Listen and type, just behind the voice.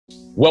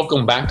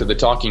Welcome back to the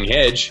Talking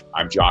Hedge.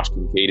 I'm Josh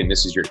Kincaid, and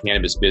this is your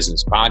Cannabis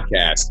Business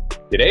Podcast.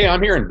 Today,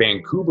 I'm here in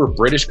Vancouver,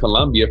 British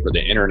Columbia for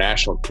the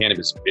International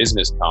Cannabis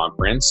Business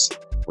Conference.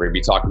 We're going to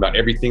be talking about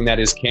everything that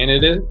is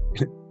Canada.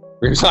 We're going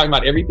to be talking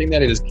about everything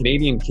that is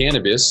Canadian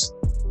cannabis.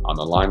 On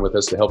the line with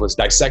us to help us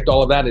dissect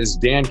all of that is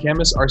Dan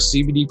Kemmis, our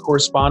CBD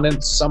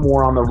correspondent,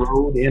 somewhere on the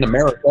road in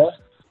America.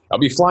 I'll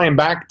be flying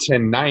back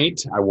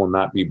tonight. I will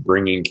not be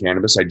bringing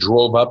cannabis. I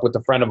drove up with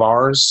a friend of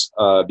ours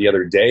the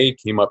other day,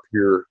 came up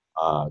here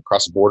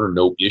across the border,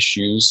 no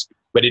issues.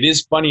 But it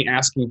is funny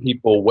asking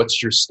people,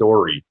 what's your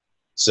story?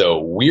 So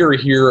we're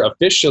here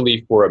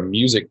officially for a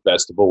music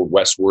festival,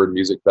 Westward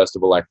Music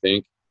Festival, I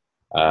think.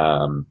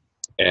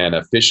 And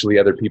officially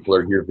other people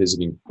are here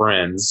visiting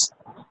friends.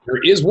 There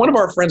is one of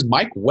our friends,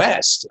 Mike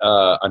West,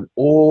 an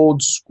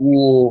old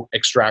school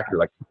extractor,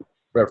 like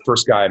the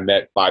first guy I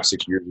met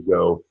 5-6 years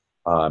ago,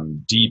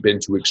 deep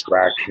into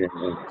extraction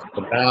and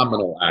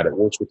phenomenal at it.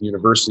 Works with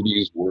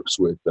universities, works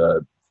with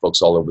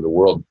folks all over the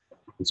world.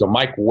 And so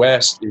Mike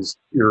West is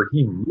here.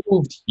 He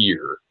moved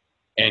here,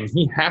 and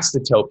he has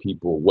to tell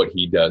people what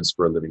he does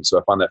for a living. So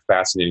I found that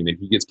fascinating that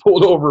he gets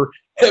pulled over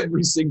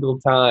every single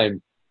time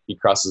he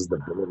crosses the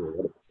border.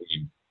 What a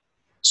pain.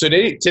 So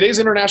today's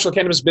International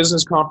Cannabis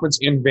Business Conference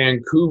in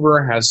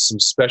Vancouver has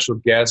some special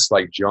guests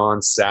like John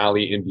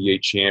Sally,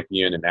 NBA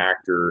champion and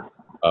actor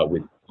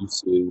with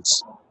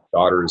Suisse,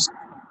 daughters.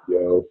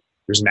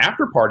 There's an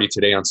after party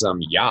today on some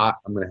yacht.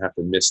 I'm going to have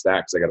to miss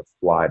that because I got to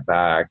fly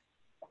back.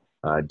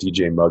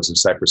 DJ Muggs in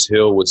Cypress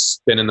Hill was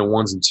spinning the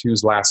ones and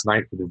twos last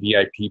night for the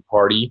VIP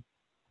party.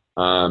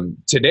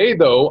 Today,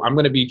 though, I'm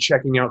going to be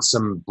checking out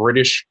some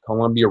British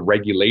Columbia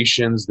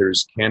regulations.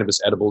 There's Cannabis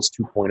Edibles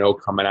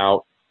 2.0 coming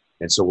out.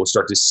 And so we'll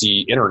start to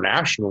see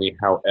internationally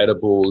how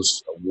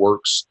edibles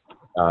works,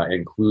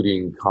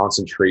 including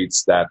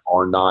concentrates that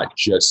are not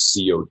just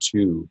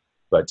CO2,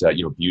 but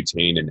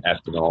butane and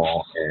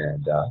ethanol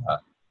and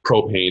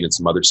propane and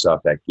some other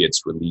stuff that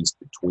gets released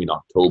between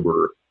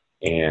October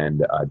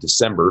and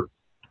December.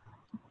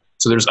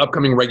 So there's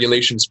upcoming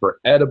regulations for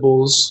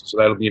edibles. So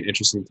that'll be an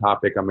interesting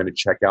topic. I'm going to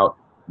check out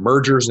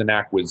mergers and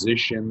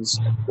acquisitions.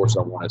 Of course,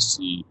 I want to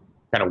see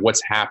kind of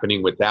what's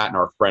happening with that. And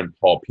our friend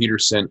Paul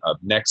Peterson of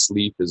Next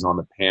Leaf is on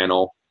the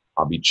panel.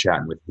 I'll be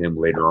chatting with him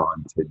later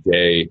on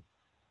today.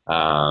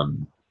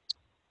 And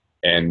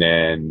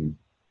then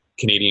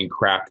Canadian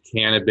craft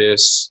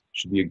cannabis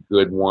should be a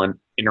good one.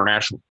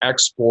 International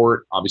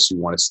export, obviously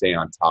we want to stay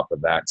on top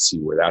of that, see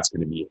where that's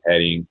going to be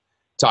heading.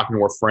 Talking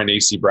to our friend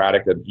AC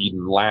Braddock of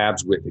Eden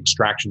Labs with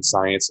extraction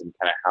science and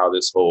kind of how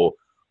this whole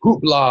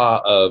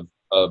hoopla of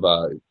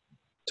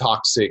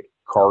toxic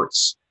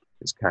carts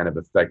is kind of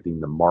affecting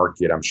the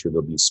market. I'm sure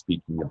they'll be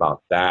speaking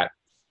about that.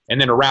 And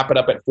then to wrap it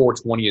up at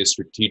 4:20 is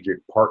strategic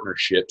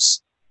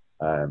partnerships.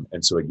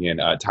 And so again,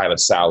 Tyler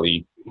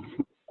Sally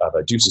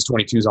of Deuces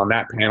 22's on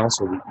that panel,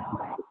 so we can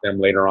meet with them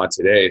later on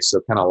today. So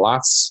kind of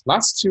lots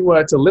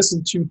to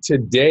listen to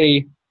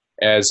today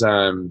as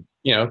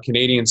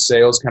Canadian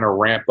sales kind of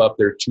ramp up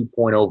their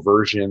 2.0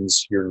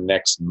 versions here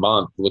next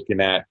month.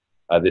 Looking at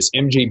this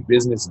MJ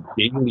Business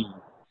Daily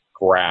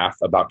graph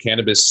about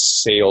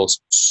cannabis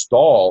sales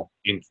stall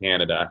in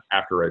Canada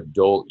after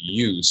adult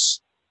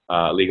use,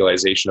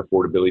 legalization,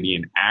 affordability,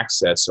 and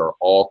access are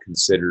all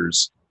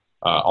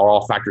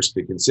factors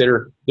to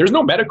consider. There's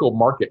no medical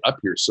market up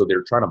here, so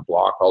they're trying to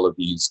block all of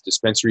these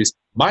dispensaries.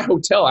 My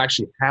hotel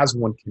actually has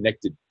one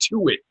connected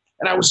to it,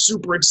 and I was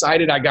super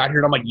excited. I got here,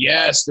 and I'm like,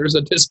 yes, there's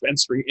a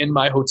dispensary in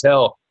my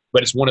hotel,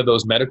 but it's one of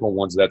those medical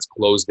ones that's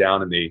closed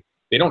down, and they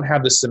don't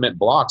have the cement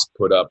blocks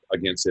put up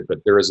against it, but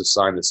there is a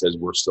sign that says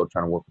we're still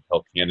trying to work with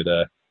Health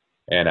Canada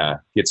and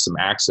get some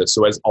access.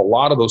 So as a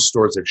lot of those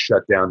stores have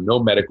shut down,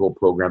 no medical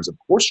programs, of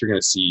course you're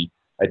going to see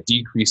a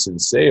decrease in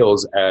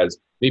sales as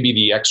maybe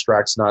the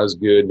extract's not as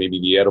good, maybe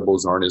the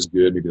edibles aren't as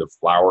good, maybe the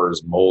flower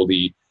is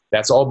moldy.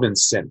 That's all been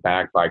sent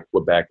back by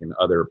Quebec and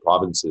other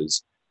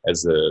provinces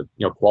as the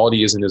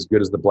quality isn't as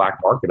good as the black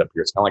market up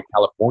here. It's kind of like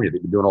California.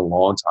 They've been doing a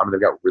long time and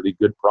they've got really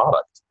good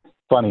product.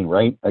 Funny,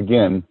 right?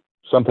 Again,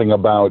 something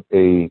about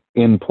a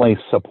in-place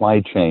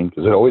supply chain,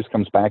 because it always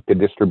comes back to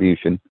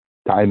distribution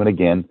time and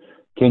again.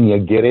 Can you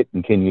get it,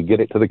 and can you get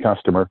it to the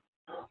customer?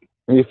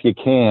 If you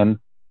can,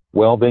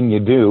 well, then you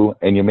do,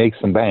 and you make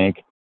some bank.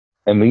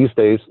 And these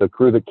days, the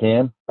crew that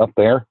can up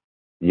there,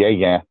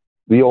 yeah,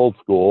 the old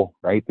school,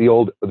 right? The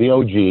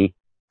OG,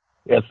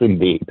 yes,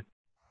 indeed.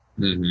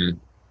 Mm-hmm.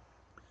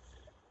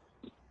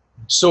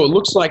 So it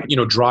looks like,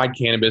 dried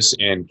cannabis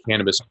and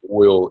cannabis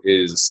oil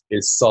is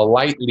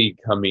slightly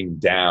coming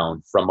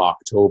down from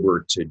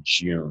October to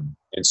June.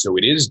 And so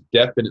it is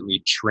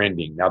definitely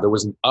trending. Now, there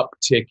was an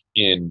uptick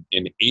in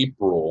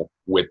April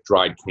with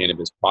dried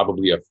cannabis,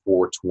 probably a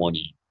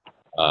 420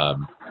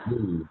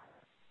 move.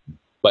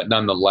 But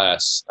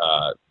nonetheless,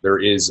 there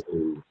is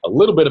a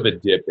little bit of a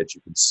dip that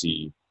you can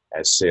see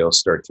as sales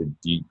start to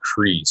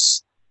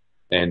decrease.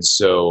 And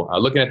so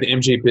looking at the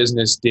MJ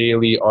Business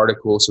Daily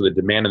article, so the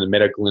demand in the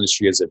medical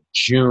industry as of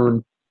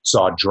June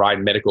saw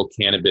dried medical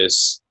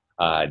cannabis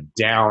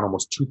down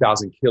almost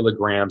 2,000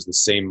 kilograms the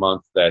same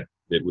month that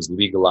it was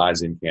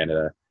legalized in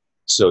Canada.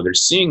 So they're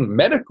seeing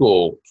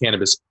medical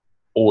cannabis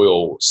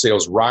oil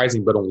sales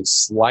rising, but only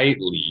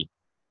slightly.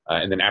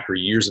 And then after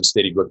years of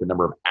steady growth, the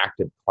number of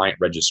active client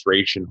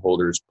registration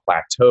holders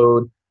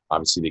plateaued.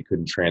 Obviously, they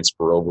couldn't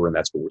transfer over, and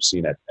that's what we're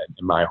seeing in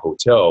my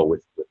hotel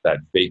with that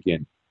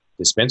vacant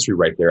dispensary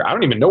right there. I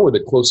don't even know where the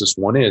closest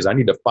one is. I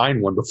need to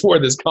find one before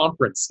this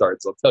conference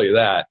starts. I'll tell you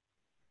that.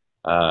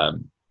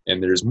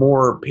 And there's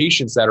more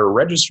patients that are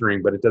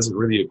registering, but it doesn't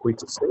really equate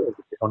to sales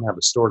if they don't have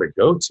a store to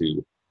go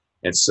to.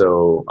 And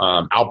so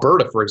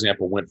Alberta, for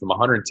example, went from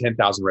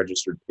 110,000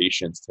 registered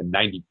patients to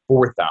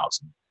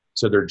 94,000.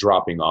 So they're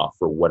dropping off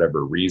for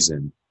whatever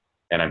reason.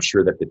 And I'm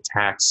sure that the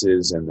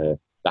taxes and the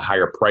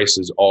higher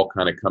prices all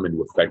kind of come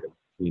into effect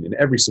in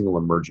every single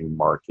emerging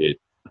market.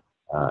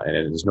 And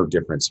there's no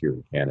difference here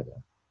in Canada.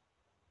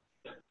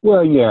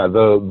 Well, yeah,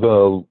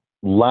 the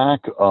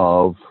lack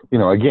of,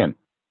 again,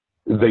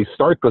 they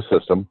start the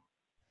system,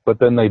 but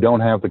then they don't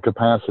have the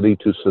capacity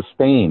to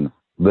sustain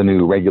the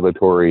new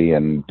regulatory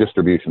and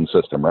distribution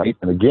system, right?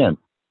 And again,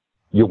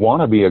 you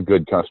want to be a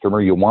good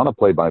customer, you want to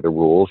play by the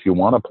rules, you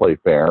want to play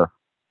fair,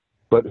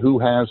 but who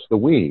has the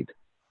weed,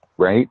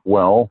 right?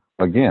 Well,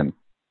 again,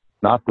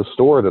 not the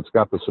store that's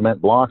got the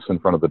cement blocks in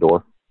front of the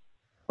door,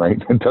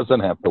 right? It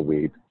doesn't have the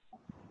weed.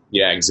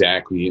 Yeah,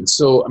 exactly. And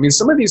so, I mean,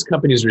 some of these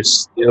companies are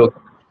still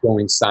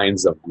showing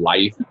signs of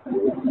life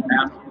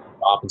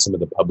off in some of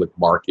the public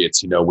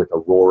markets, with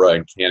Aurora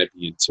and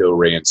Canopy and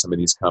Tilray and some of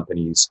these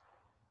companies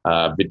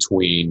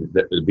between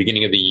the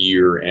beginning of the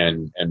year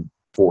and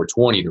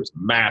 420, there was a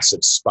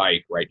massive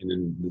spike, right? And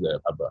then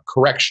a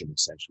correction,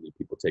 essentially,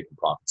 people taking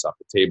profits off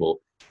the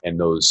table and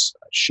those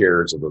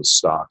shares of those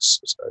stocks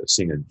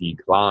seeing a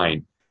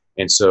decline.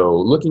 And so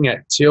looking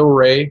at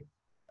Tilray,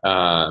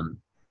 Tilray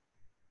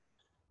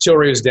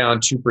was down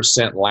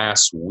 2%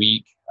 last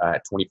week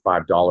at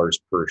 $25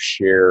 per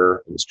share.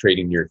 It was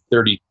trading near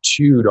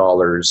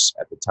 $32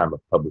 at the time of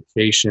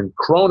publication.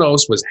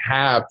 Kronos was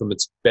halved from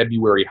its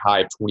February high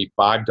of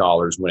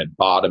 $25 when it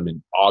bottomed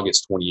in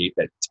August 28th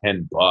at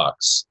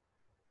 $10.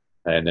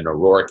 And then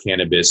Aurora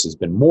Cannabis has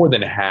been more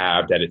than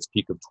halved at its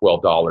peak of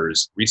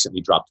 $12,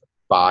 recently dropped to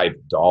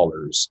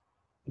 $5.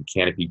 And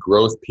Canopy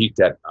Growth peaked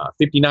at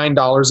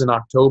 $59 in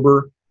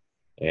October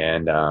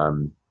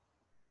and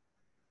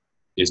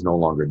is no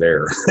longer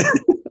there.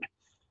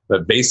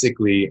 But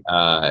basically,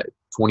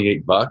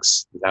 $28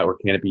 is that where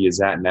Canopy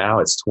is at now?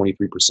 It's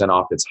 23%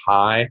 off its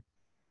high.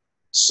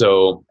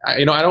 So,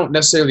 I don't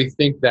necessarily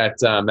think that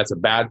that's a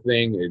bad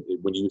thing.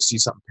 When you see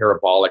something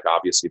parabolic,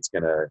 obviously it's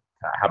going to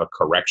have a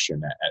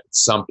correction at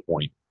some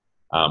point.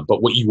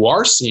 But what you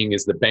are seeing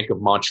is the Bank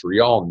of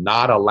Montreal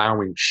not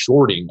allowing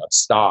shorting of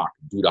stock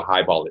due to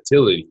high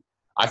volatility.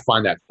 I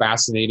find that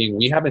fascinating.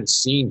 We haven't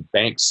seen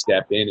banks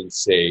step in and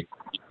say,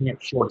 you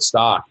can't short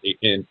stock,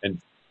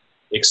 and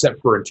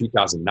except for in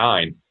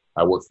 2009.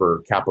 I worked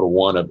for Capital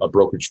One, a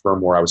brokerage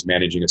firm where I was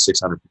managing a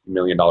 $650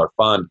 million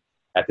fund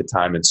at the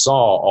time, and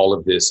saw all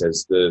of this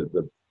as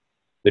the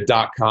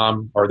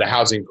dot-com or the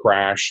housing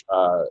crash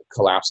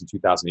collapsed in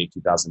 2008,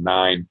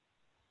 2009,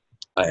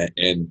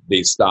 and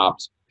they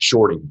stopped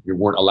shorting. You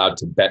weren't allowed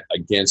to bet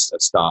against a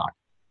stock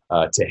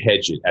to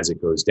hedge it as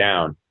it goes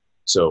down.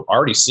 So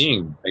already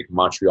seeing Bank of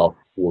Montreal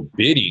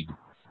forbidding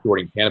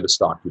shorting cannabis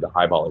stock due to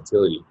high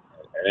volatility.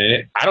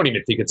 And I don't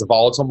even think it's a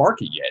volatile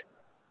market yet.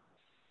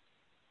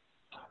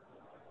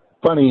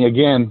 Funny,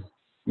 again,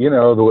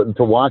 to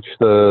watch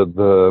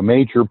the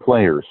major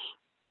players,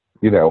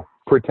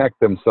 protect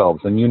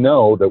themselves. And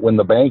that when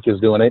the bank is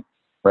doing it,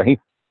 right,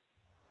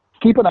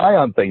 keep an eye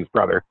on things,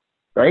 brother,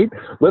 right?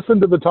 Listen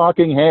to the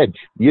Talking Hedge.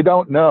 You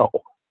don't know.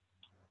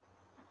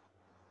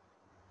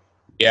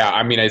 Yeah,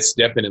 I mean, it's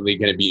definitely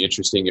going to be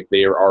interesting if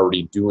they are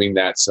already doing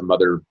that. Some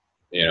other,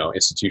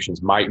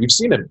 institutions might. We've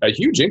seen a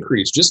huge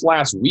increase. Just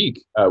last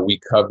week, we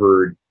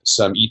covered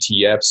some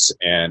ETFs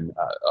and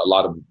a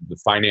lot of the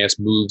finance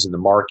moves in the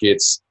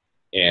markets,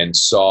 and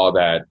saw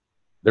that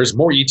there's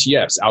more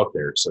ETFs out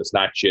there. So it's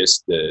not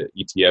just the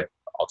ETF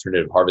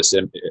Alternative Harvest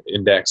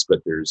Index, but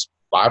there's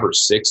 5 or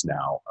 6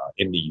 now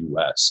in the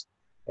U.S.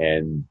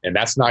 And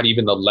that's not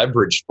even the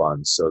leveraged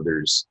funds. So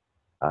there's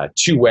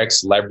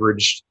 2x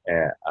leveraged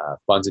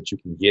funds that you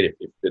can get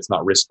if it's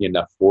not risky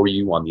enough for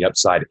you on the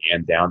upside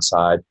and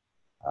downside.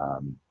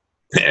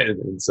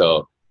 And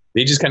so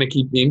they just kind of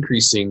keep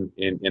increasing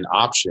in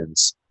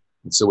options.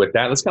 And so with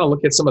that, let's kind of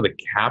look at some of the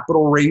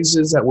capital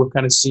raises that we've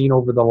kind of seen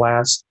over the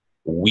last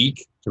week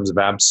in terms of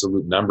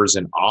absolute numbers.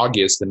 In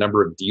August, the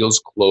number of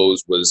deals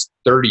closed was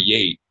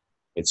 38.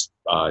 It's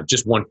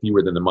just one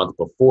fewer than the month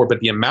before, but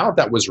the amount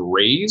that was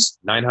raised,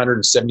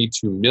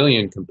 $972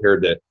 million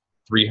compared to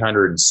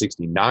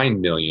 $369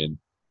 million.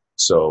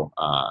 So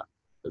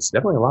it's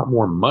definitely a lot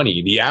more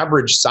money. The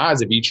average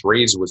size of each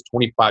raise was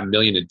 $25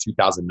 million in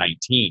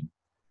 2019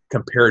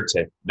 compared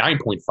to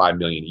 $9.5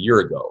 million a year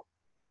ago.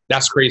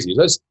 That's crazy.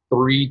 That's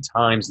 3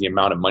 times the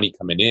amount of money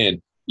coming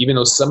in, even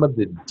though some of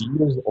the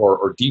deals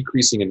are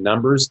decreasing in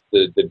numbers,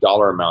 the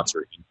dollar amounts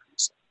are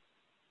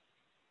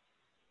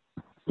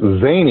increasing.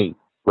 Zany,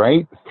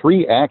 right?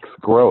 3x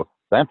growth.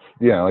 That's,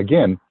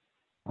 again,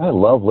 I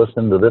love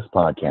listening to this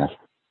podcast.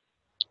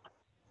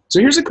 So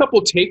here's a couple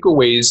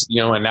takeaways,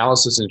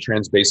 analysis and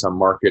trends based on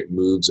market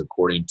moves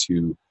according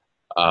to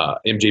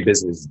MJ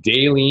Business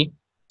Daily.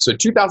 So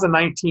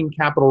 2019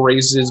 capital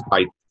raises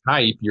by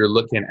type, you're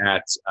looking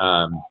at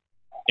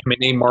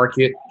M&A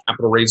market.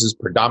 Capital raises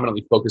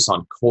predominantly focus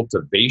on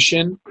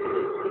cultivation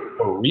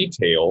or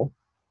retail.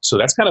 So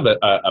that's kind of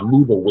a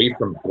move away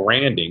from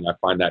branding. I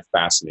find that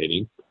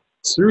fascinating.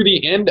 Through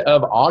the end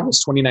of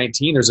August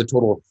 2019, there's a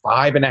total of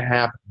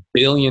 $5.5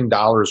 billion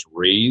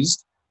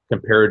raised,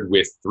 compared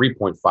with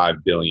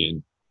 $3.5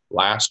 billion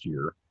last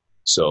year.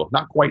 So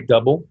not quite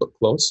double, but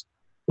close.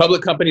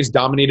 Public companies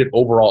dominated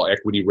overall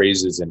equity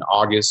raises in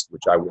August,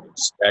 which I would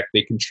expect.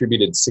 They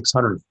contributed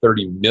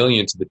 $630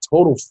 million to the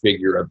total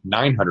figure of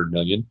 $900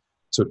 million.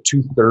 So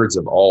 2/3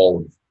 of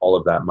all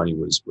of that money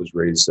was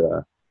raised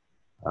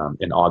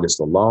in August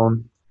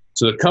alone.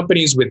 So the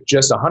companies with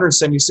just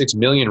 $176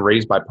 million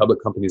raised by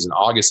public companies in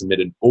August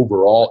amid an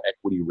overall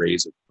equity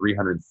raise of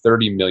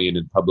 $330 million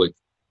in public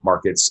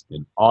markets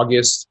in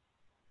August.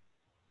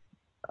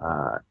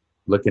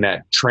 Looking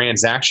at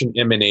transaction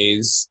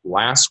M&As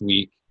last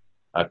week,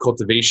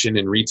 cultivation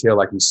and retail,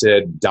 like we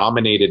said,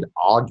 dominated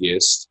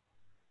August.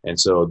 And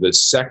so the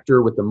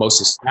sector with the most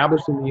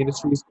established in the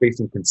industry is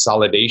facing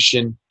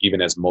consolidation,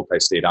 even as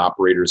multi-state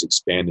operators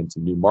expand into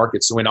new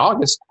markets. So in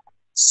August,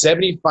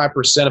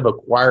 75% of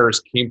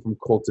acquirers came from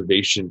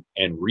cultivation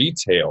and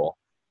retail.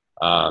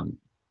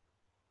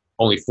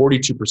 Only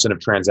 42% of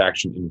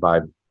transaction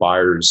involved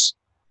buyers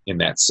in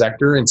that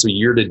sector. And so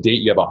year to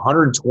date, you have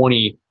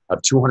 120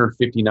 of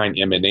 259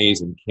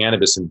 M&As in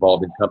cannabis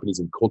involved in companies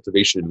in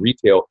cultivation and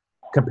retail,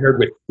 compared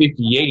with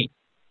 58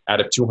 out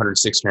of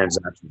 206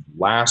 transactions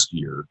last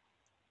year.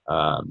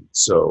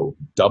 So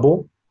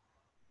double.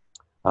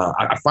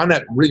 I find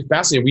that really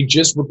fascinating. We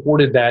just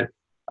reported that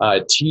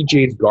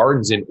TJ's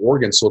Gardens in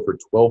Oregon sold for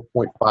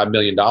 $12.5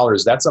 million.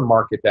 That's a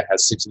market that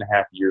has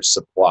 6.5 years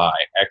supply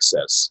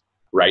excess,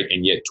 right?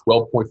 And yet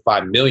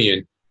 12.5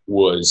 million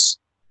was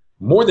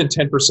more than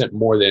 10%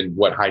 more than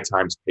what High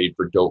Times paid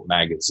for Dope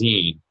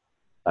Magazine.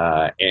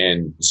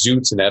 And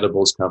Zoots, an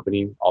edibles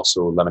company,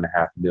 also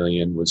 11.5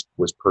 million was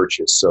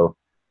purchased. So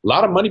a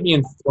lot of money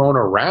being thrown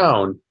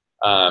around.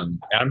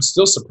 And I'm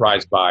still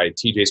surprised by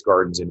TJ's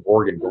Gardens in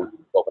Oregon going to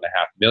 12.5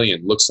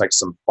 million. Looks like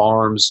some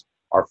farms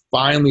are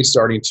finally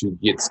starting to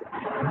get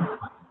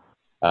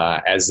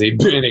as they've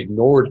been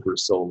ignored for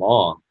so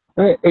long.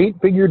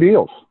 8-figure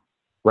deals,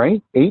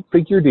 right?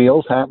 8-figure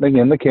deals happening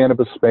in the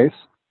cannabis space.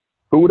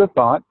 Who would have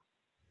thought?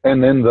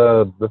 And then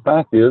the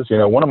fact is,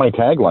 one of my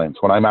taglines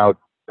when I'm out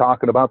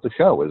talking about the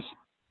show is,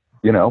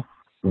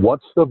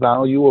 what's the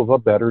value of a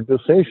better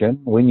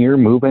decision when you're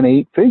moving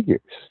 8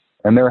 figures?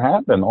 And they're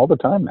happening all the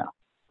time now.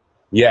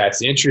 Yeah,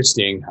 it's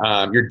interesting.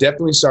 You're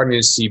definitely starting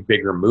to see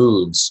bigger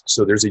moves.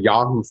 So there's a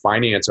Yahoo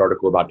Finance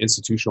article about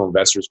institutional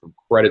investors from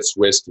Credit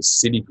Suisse to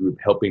Citigroup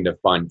helping to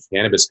fund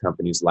cannabis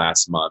companies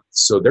last month.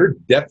 So they're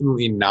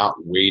definitely not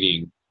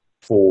waiting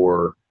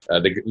for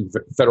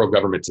the federal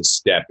government to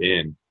step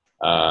in.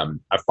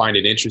 I find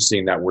it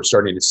interesting that we're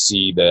starting to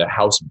see the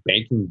House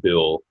banking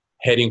bill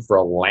heading for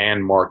a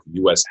landmark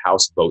U.S.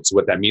 House vote. So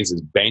what that means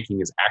is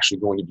banking is actually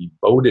going to be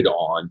voted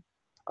on,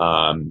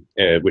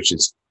 which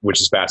is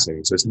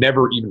fascinating. So it's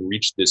never even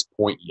reached this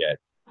point yet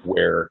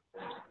where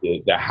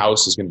the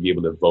House is going to be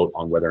able to vote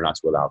on whether or not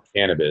to allow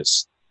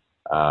cannabis.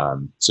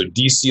 So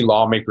D.C.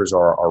 lawmakers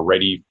are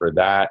ready for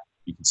that.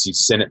 You can see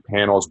Senate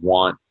panels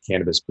want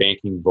cannabis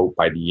banking vote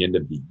by the end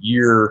of the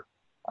year.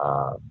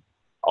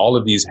 All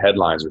of these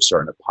headlines are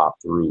starting to pop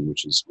through,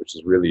 which is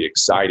really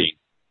exciting.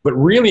 But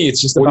really,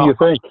 it's just about. What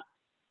do you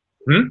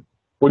think?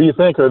 What do you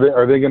think?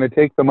 Are they going to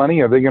take the money?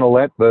 Are they going to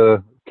let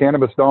the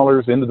cannabis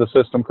dollars into the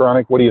system,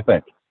 Chronic? What do you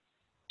think?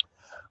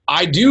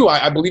 I do.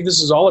 I believe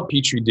this is all a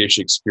petri dish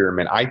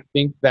experiment. I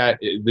think that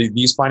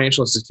these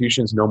financial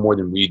institutions know more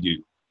than we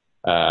do.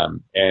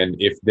 And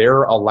if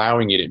they're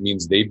allowing it, it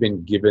means they've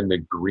been given the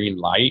green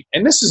light.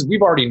 And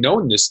we've already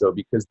known this though,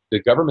 because the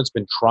government's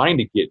been trying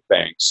to get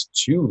banks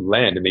to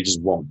lend and they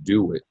just won't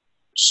do it.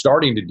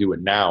 Starting to do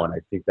it now. And I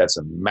think that's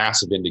a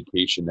massive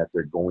indication that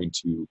they're going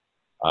to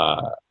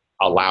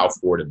allow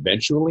for it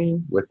eventually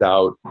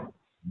without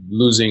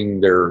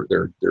losing their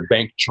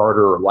bank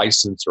charter or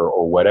license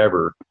or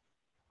whatever.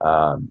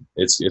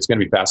 It's going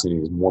to be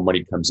fascinating as more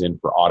money comes in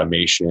for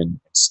automation,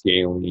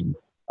 scaling,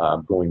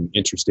 going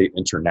interstate,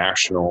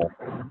 international.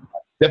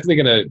 Definitely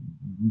going to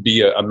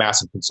be a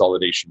massive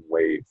consolidation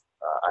wave.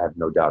 I have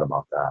no doubt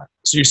about that.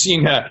 So you're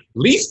seeing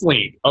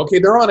LeafLink. Okay,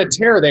 they're on a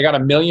tear. They got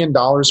 $1 million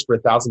for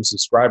 1,000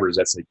 subscribers.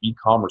 That's an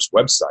e-commerce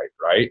website,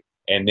 right?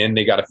 And then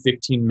they got a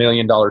 $15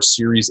 million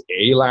Series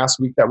A last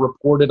week that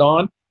reported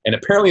on. And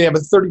apparently they have a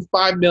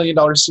 $35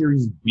 million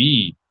Series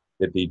B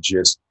that they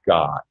just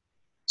got.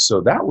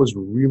 So that was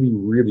really,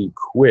 really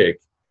quick.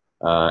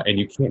 And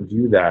you can't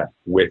do that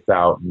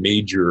without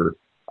major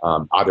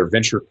either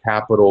venture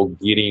capital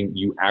getting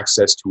you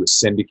access to a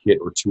syndicate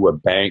or to a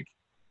bank.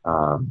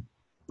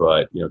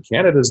 But,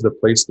 Canada's the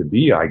place to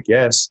be, I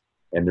guess.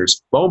 And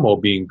there's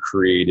FOMO being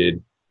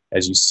created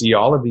as you see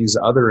all of these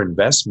other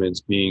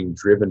investments being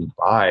driven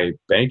by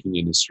banking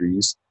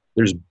industries.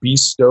 There's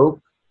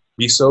Bestoke,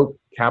 BSO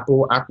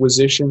Capital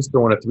Acquisitions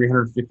throwing a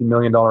 $350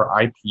 million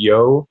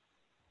IPO.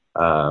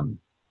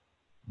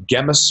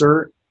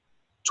 Gemacert,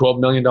 $12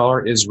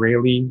 million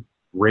Israeli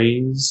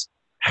raise.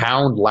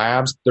 Hound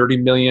Labs,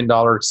 $30 million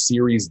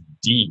Series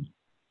D.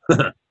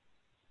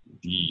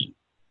 D.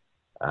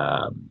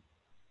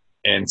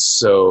 And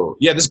so,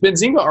 yeah, this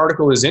Benzinga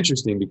article is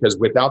interesting because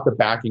without the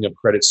backing of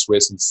Credit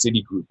Suisse and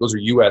Citigroup, those are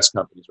U.S.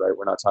 companies, right?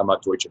 We're not talking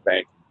about Deutsche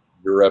Bank,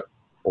 Europe,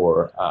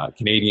 or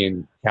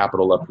Canadian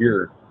capital up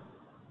here.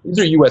 These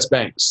are U.S.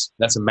 banks.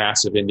 That's a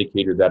massive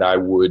indicator that I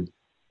would,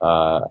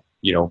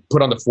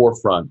 put on the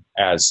forefront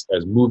as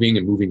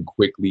moving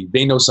quickly.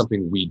 They know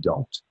something we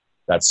don't.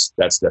 That's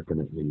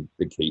definitely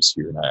the case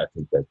here, and I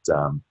think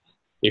that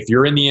if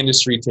you're in the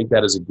industry, take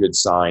that as a good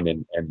sign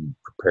and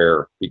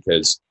prepare,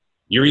 because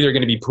you're either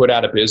going to be put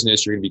out of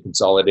business, you're going to be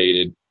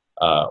consolidated,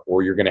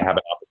 or you're going to have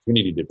an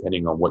opportunity,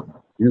 depending on what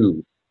you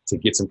do, to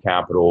get some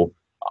capital,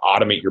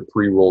 automate your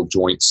pre-roll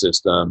joint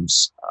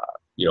systems,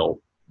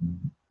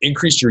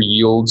 increase your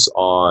yields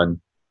on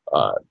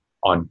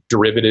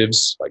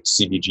derivatives like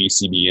CBG,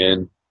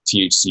 CBN,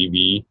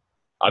 THCV.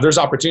 There's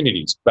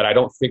opportunities, but I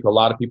don't think a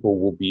lot of people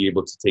will be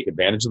able to take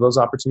advantage of those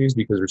opportunities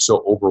because they're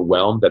so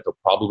overwhelmed that they'll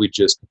probably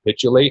just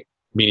capitulate,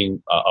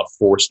 meaning a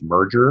forced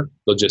merger.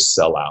 They'll just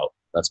sell out.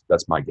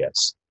 That's my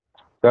guess.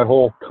 That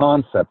whole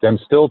concept, I'm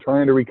still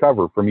trying to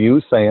recover from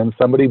you saying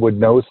somebody would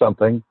know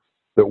something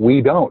that we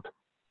don't.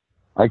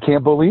 I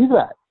can't believe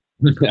that.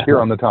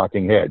 Here on the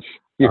Talking Hedge,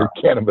 your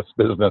Cannabis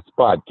Business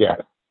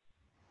Podcast.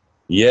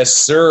 Yes,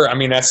 sir. I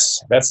mean,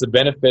 that's the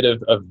benefit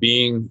of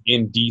being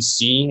in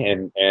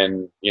DC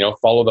and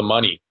follow the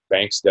money.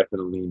 Banks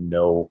definitely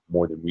know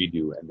more than we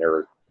do, and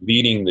they're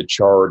leading the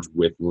charge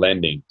with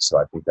lending. So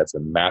I think that's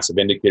a massive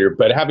indicator.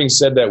 But having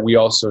said that, we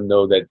also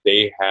know that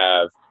they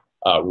have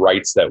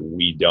rights that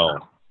we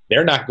don't.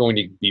 They're not going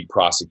to be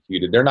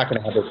prosecuted. They're not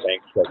going to have their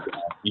bank shut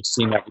down. You've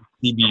seen that with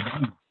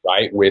CBD,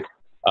 right? With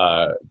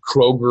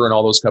Kroger and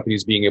all those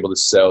companies being able to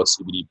sell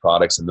CBD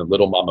products and the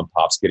little mom and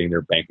pops getting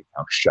their bank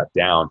account shut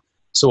down.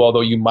 So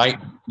although you might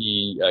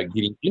be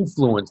getting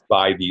influenced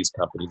by these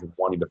companies and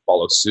wanting to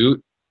follow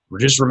suit,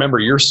 just remember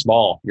you're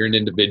small. You're an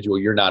individual.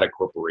 You're not a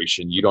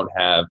corporation. You don't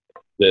have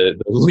the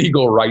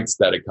legal rights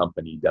that a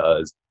company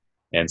does.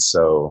 And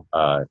so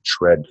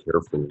tread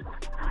carefully.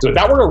 So with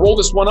that, we're going to roll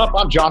this one up.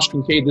 I'm Josh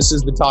Kincaid. This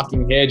is the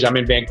Talking Hedge. I'm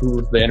in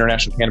Vancouver for the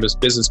International Cannabis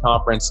Business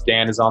Conference.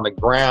 Dan is on the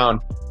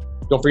ground.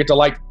 Don't forget to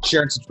like,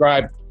 share, and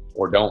subscribe,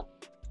 or don't.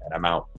 And I'm out.